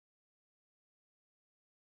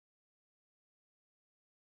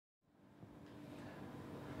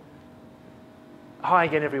Hi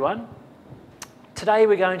again, everyone. Today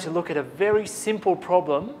we're going to look at a very simple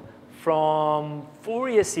problem from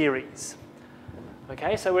Fourier series.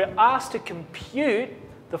 Okay, so we're asked to compute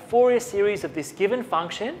the Fourier series of this given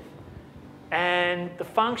function, and the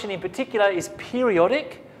function in particular is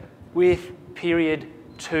periodic with period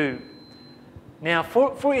 2. Now,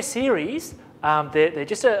 Fourier series, they're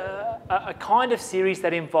just a kind of series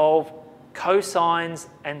that involve cosines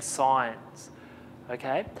and sines.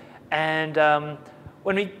 Okay, and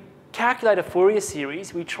when we calculate a Fourier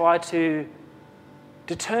series, we try to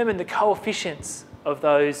determine the coefficients of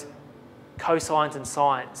those cosines and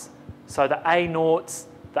sines. So the A naughts,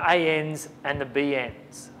 the ANs, and the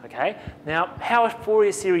BNs. Okay. Now, how are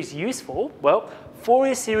Fourier series useful? Well,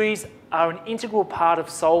 Fourier series are an integral part of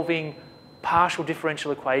solving partial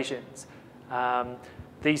differential equations.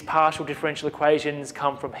 These partial differential equations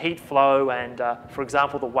come from heat flow and, for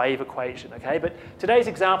example, the wave equation. Okay, but today's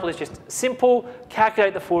example is just simple.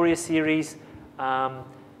 Calculate the Fourier series, and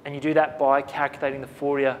you do that by calculating the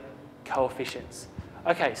Fourier coefficients.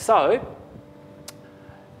 Okay, so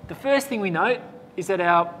the first thing we note is that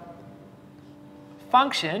our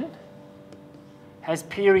function has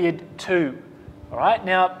period 2. All right,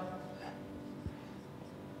 now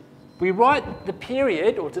we write the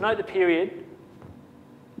period, or denote the period,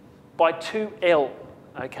 by 2L,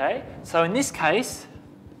 okay? So in this case,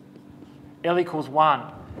 L equals 1.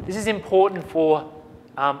 This is important for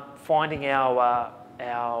finding our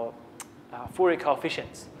Fourier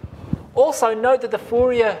coefficients. Also note that the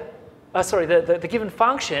Fourier, the given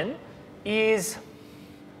function is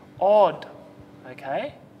odd,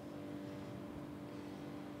 okay?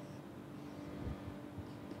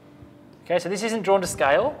 Okay, so this isn't drawn to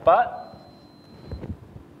scale, but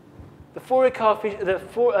the Fourier coefficient,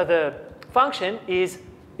 the function is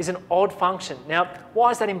an odd function. Now,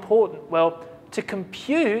 why is that important? Well, to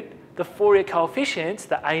compute the Fourier coefficients,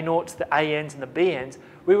 the A naughts, the ANs, and the BNs,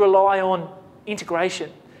 we rely on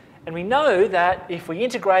integration. And we know that if we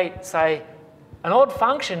integrate, say, an odd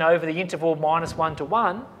function over the interval -1 to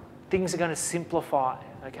 1, things are going to simplify.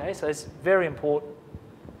 Okay, so it's very important.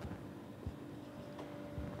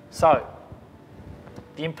 So,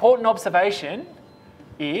 the important observation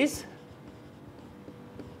is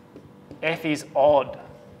f is odd.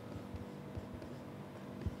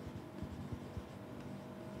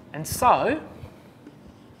 And so,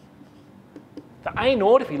 the A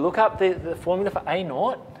naught, if you look up the formula for A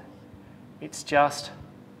naught, it's just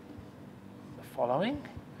the following.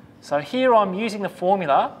 So here I'm using the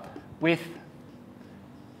formula with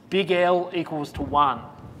big L equals to 1.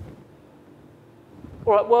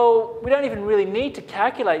 All right, well, we don't even really need to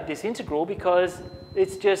calculate this integral because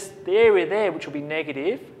it's just the area there, which will be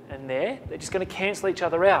negative, and there, they're just going to cancel each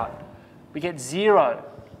other out. We get 0,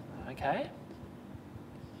 okay?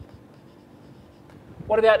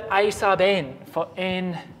 What about A sub n for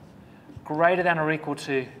n greater than or equal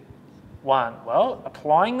to 1? Well,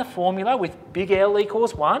 applying the formula with big L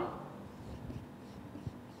equals 1,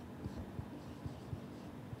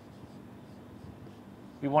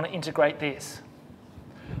 we want to integrate this.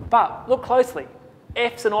 But look closely,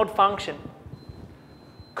 f's an odd function.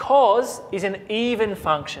 Cos is an even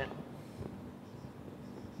function.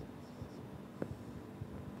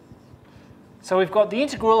 So we've got the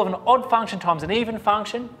integral of an odd function times an even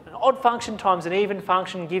function. An odd function times an even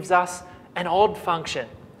function gives us an odd function.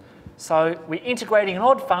 So we're integrating an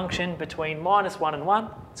odd function between -1 and 1.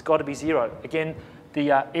 It's got to be 0. Again,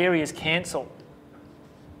 the areas cancel.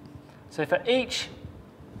 So for each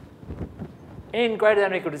n greater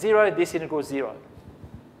than or equal to 0, this integral is 0.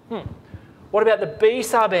 What about the b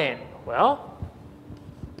sub n? Well,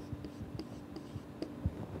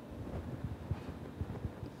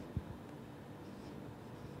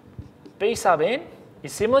 b sub n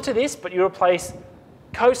is similar to this, but you replace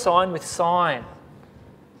cosine with sine.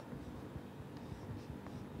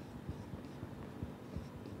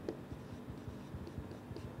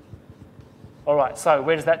 All right, so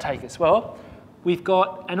where does that take us? Well, we've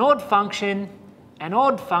got an odd function,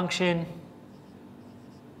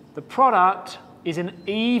 the product is an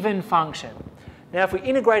even function. Now, if we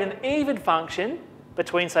integrate an even function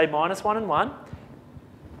between, say, -1 and 1,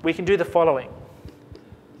 we can do the following.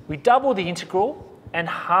 We double the integral and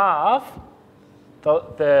halve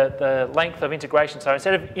the length of integration. So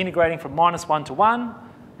instead of integrating from -1 to 1,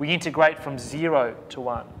 we integrate from 0 to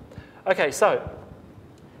 1. Okay, so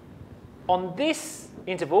on this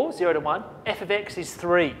interval, 0 to 1, f of x is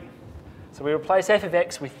 3. So we replace f of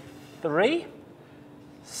x with 3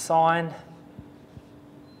 sine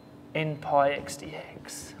n pi x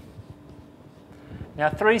dx. Now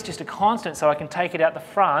 3 is just a constant, so I can take it out the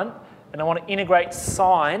front, and I want to integrate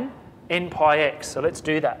sine n pi x. So let's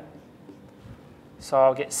do that. So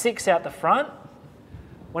I'll get 6 out the front.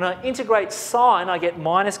 When I integrate sine, I get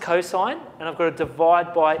minus cosine, and I've got to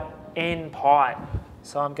divide by n pi.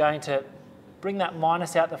 So I'm going to bring that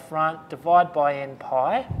minus out the front, divide by n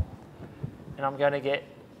pi, and I'm going to get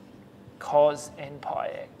cos n pi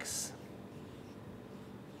x.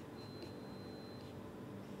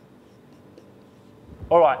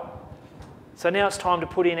 All right, so now it's time to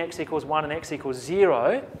put in x equals 1 and x equals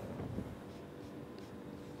 0.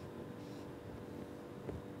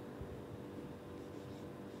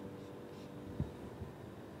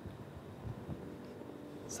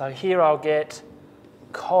 So here I'll get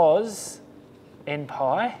cos n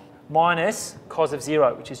pi minus cos of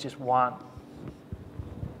 0, which is just 1.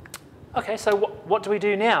 Okay, so what do we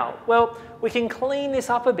do now? Well, we can clean this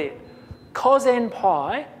up a bit. Cos n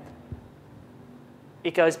pi,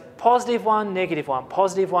 it goes positive 1, negative 1,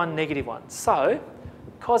 positive 1, negative 1. So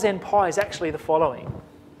cos n pi is actually the following.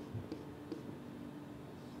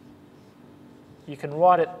 You can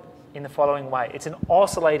write it in the following way. It's an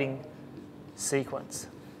oscillating sequence.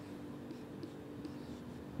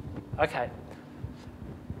 Okay.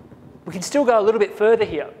 We can still go a little bit further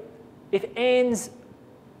here. If n's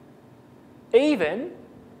even,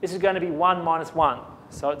 this is going to be 1 minus 1,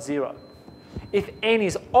 so it's 0. If n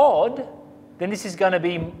is odd, then this is going to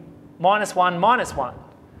be minus 1 minus 1.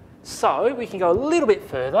 So we can go a little bit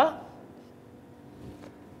further,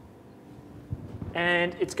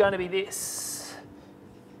 and it's going to be this.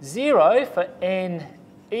 0 for n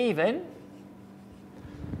even.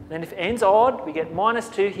 Then if n's odd, we get minus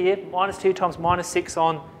 2 here, minus 2 times minus 6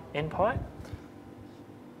 on n pi.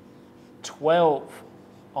 12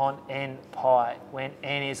 on n pi when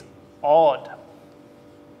n is odd.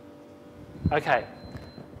 Okay,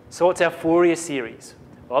 so what's our Fourier series?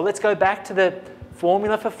 Well, let's go back to the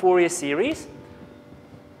formula for Fourier series.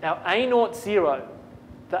 Our a0, 0.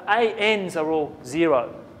 The a_n's are all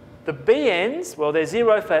 0. The bn's, well, they're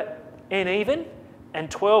 0 for n even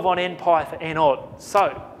and 12 on n pi for n odd.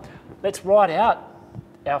 So let's write out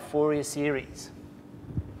our Fourier series.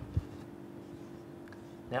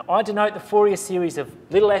 Now, I denote the Fourier series of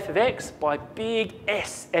little f of x by big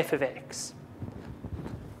S f of x.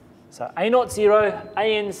 So a0, 0,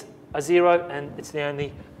 a_n's are 0, and it's the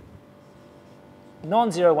only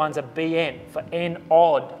non-zero ones are bn for n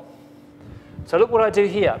odd. So look what I do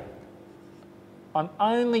here. I'm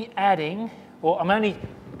only adding, or I'm only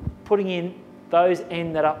putting in those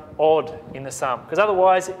n that are odd in the sum. Because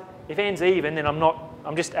otherwise, if n's even, then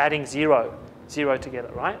I'm just adding 0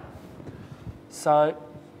 together, right? So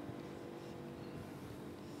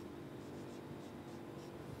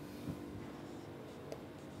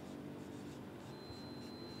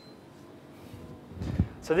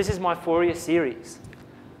this is my Fourier series,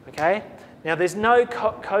 okay? Now there's no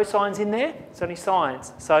cosines in there, it's only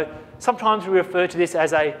sines. So sometimes we refer to this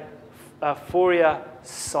as a Fourier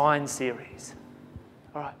sine series.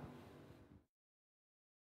 All right.